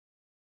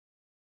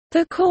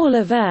The Call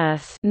of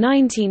Earth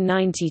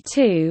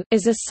 1992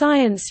 is a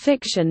science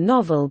fiction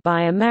novel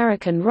by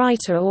American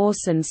writer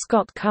Orson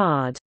Scott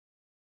Card.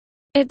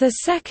 It the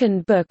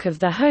second book of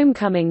the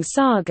Homecoming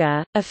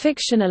Saga, a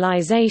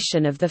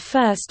fictionalization of the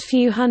first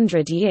few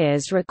hundred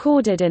years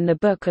recorded in the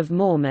Book of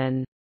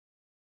Mormon.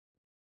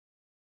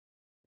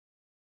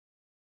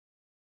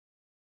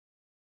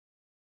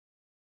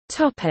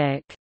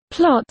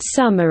 Plot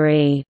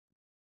summary.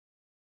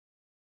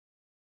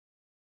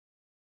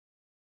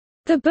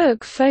 The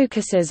book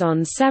focuses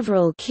on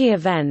several key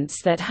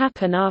events that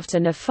happen after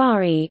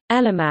Nefari,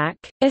 Elimak,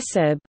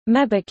 Isab,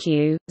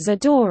 Mebeku,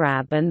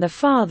 Zadorab and the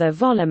father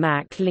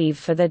Volomak leave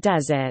for the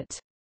desert.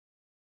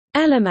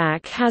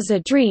 Elimak has a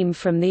dream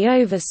from the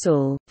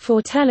Oversoul,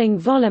 foretelling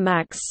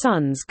Volomak's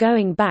sons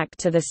going back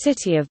to the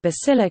city of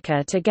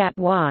Basilica to get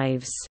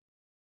wives.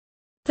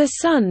 The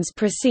sons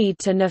proceed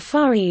to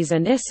Nefari's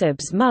and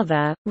Isab's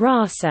mother,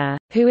 Rasa,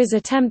 who is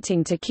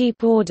attempting to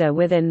keep order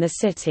within the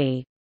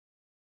city.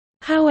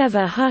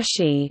 However,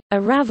 Hushi, a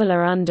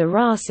raveler under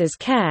Rasa's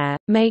care,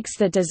 makes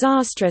the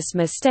disastrous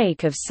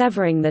mistake of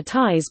severing the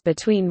ties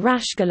between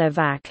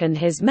Rashgalavak and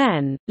his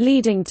men,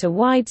 leading to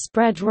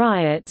widespread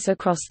riots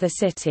across the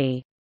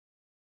city.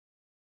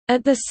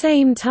 At the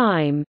same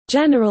time,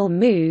 General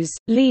Muz,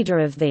 leader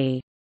of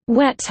the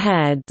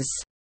Wetheads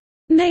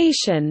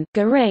nation,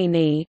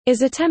 Garani,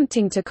 is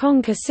attempting to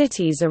conquer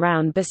cities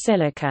around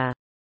Basilica.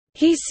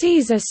 He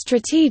sees a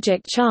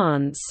strategic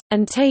chance,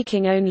 and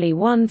taking only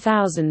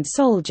 1,000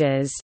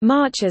 soldiers,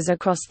 marches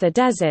across the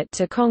desert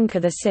to conquer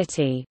the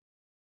city.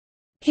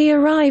 He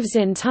arrives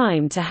in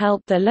time to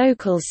help the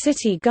local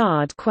city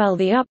guard quell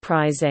the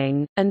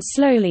uprising, and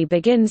slowly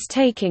begins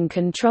taking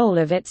control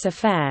of its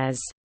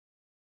affairs.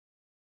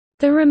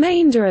 The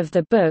remainder of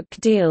the book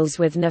deals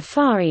with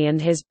Nefari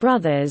and his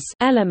brothers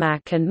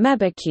Elimak and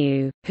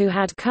Mebeku, who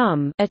had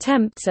come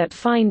attempts at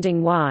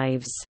finding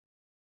wives.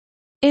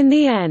 In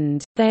the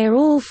end, they are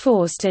all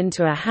forced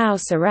into a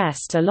house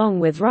arrest along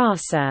with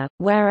Rasa,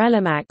 where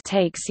Elimak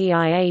takes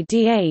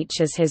Eidh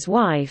as his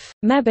wife,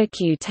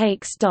 Mebeku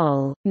takes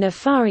Dol,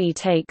 Nefari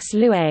takes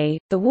Lue,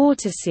 the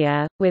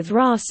Waterseer, with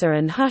Rasa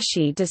and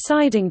Hushi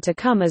deciding to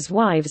come as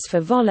wives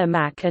for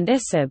Volomak and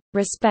Isab,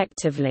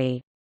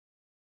 respectively.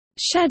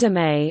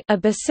 Shedame, a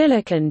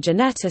Basilican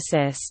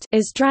geneticist,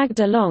 is dragged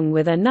along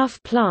with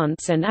enough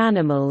plants and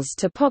animals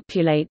to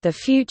populate the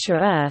future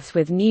Earth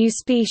with new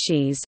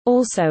species,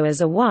 also as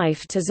a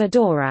wife to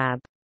Zadorab.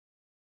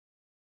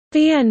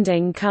 The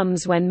ending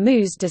comes when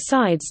Muz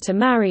decides to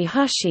marry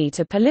Hushi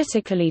to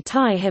politically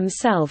tie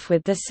himself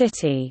with the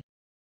city.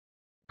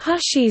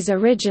 Hushi's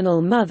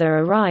original mother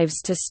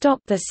arrives to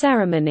stop the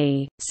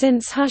ceremony,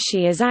 since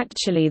Hushi is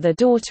actually the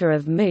daughter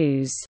of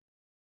Muz.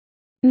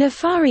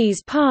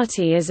 Nefari's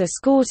party is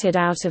escorted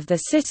out of the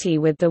city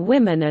with the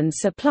women and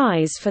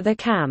supplies for the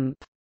camp.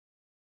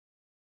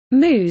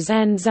 Muz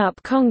ends up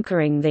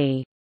conquering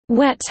the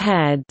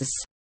Wetheads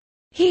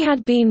he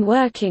had been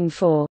working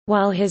for,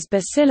 while his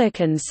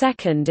Basilican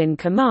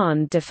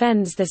second-in-command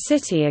defends the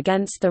city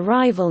against the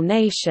rival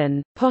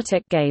nation,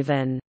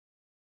 Potokgavan.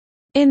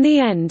 In the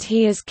end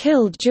he is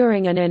killed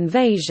during an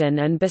invasion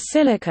and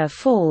Basilica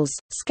falls,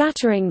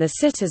 scattering the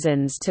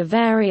citizens to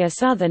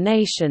various other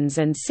nations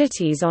and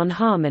cities on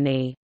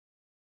Harmony.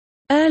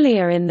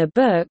 Earlier in the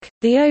book,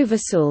 the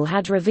Oversoul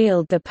had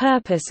revealed the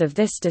purpose of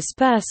this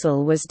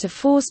dispersal was to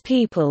force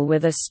people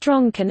with a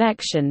strong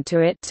connection to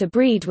it to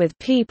breed with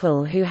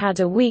people who had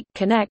a weak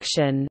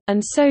connection,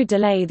 and so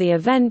delay the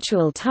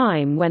eventual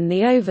time when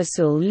the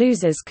Oversoul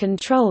loses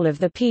control of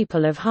the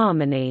people of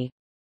Harmony.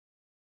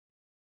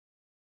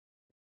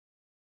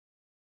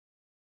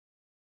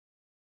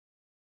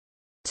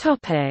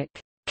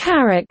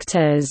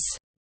 Characters.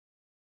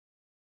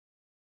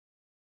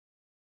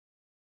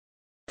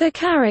 The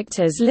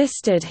characters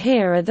listed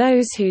here are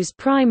those whose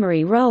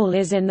primary role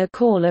is in the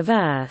Call of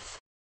Earth.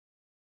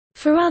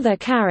 For other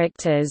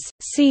characters,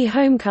 see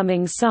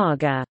Homecoming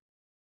Saga.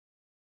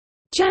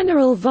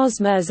 General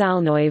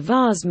Vosmerzalnoi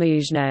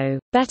Varsmuzhno,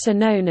 better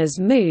known as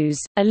Muz,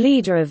 a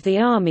leader of the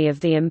army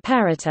of the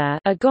Imperator,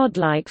 a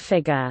godlike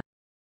figure.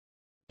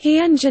 He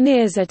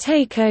engineers a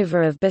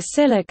takeover of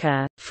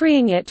Basilica,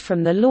 freeing it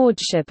from the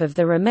lordship of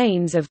the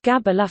remains of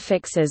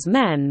Gabalufix's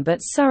men but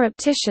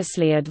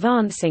surreptitiously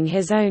advancing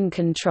his own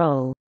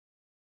control.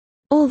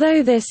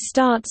 Although this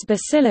starts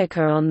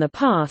Basilica on the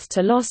path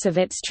to loss of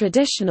its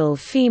traditional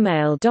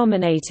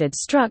female-dominated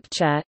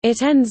structure,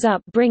 it ends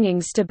up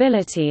bringing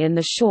stability in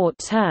the short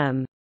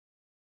term.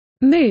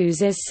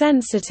 Muz is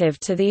sensitive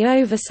to the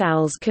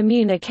Oversoul's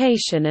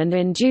communication and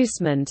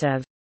inducement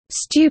of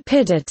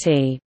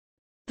stupidity,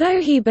 though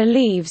he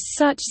believes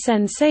such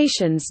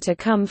sensations to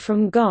come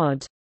from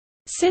God.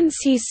 Since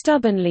he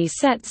stubbornly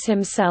sets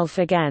himself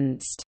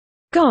against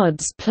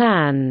God's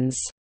plans,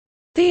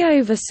 the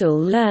Oversoul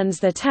learns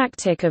the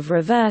tactic of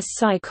reverse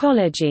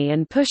psychology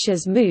and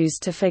pushes Muz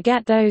to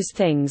forget those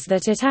things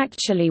that it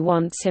actually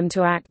wants him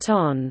to act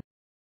on.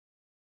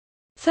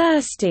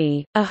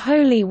 Thirsty, a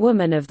holy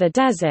woman of the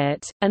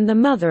desert, and the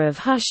mother of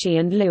Hushi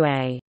and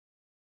Lue.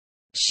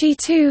 She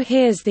too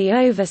hears the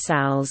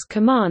Oversowl's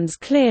commands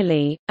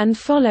clearly, and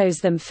follows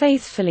them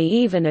faithfully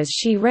even as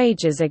she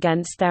rages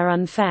against their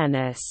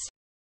unfairness.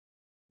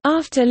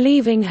 After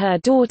leaving her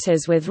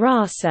daughters with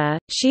Rasa,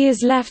 she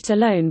is left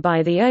alone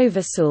by the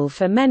Oversoul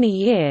for many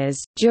years,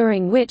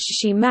 during which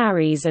she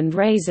marries and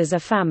raises a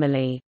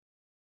family.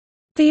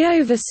 The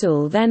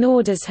Oversoul then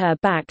orders her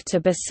back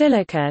to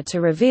Basilica to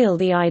reveal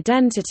the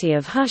identity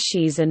of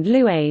Hushi's and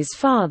Lue's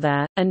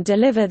father, and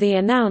deliver the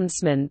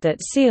announcement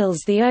that seals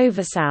the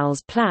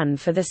Oversowl's plan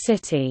for the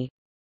city.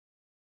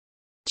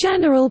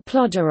 General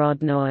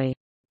Plodorodnoy,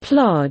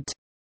 Plod,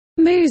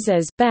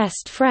 Musa's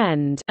best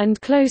friend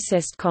and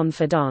closest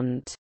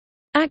confidant.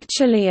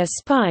 Actually a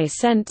spy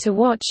sent to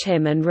watch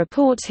him and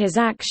report his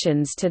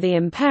actions to the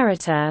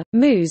Imperator,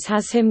 Muse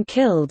has him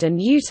killed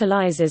and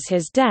utilizes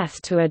his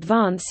death to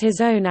advance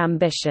his own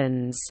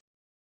ambitions.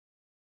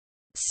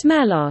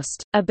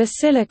 Smelost, a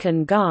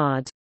Basilican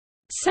guard.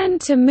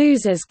 Sent to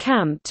Musa's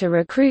camp to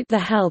recruit the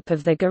help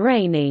of the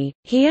Garani,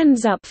 he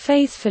ends up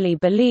faithfully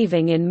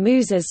believing in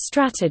Musa's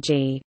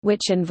strategy,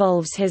 which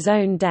involves his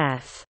own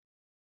death.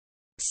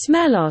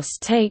 Smelost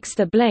takes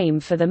the blame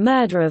for the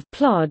murder of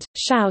Plod,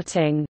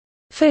 shouting,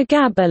 "For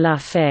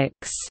Gabalufix!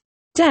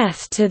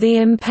 Death to the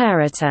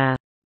Imperator!"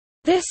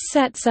 This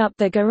sets up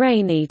the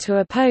Garani to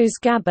oppose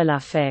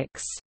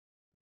Gabalufix.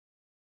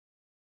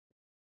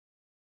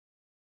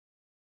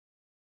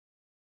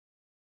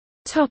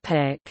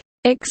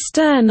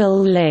 External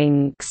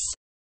links.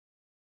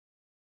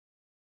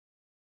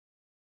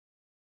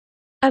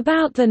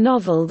 About the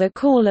novel The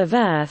Call of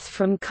Earth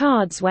from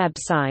Card's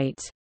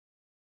website.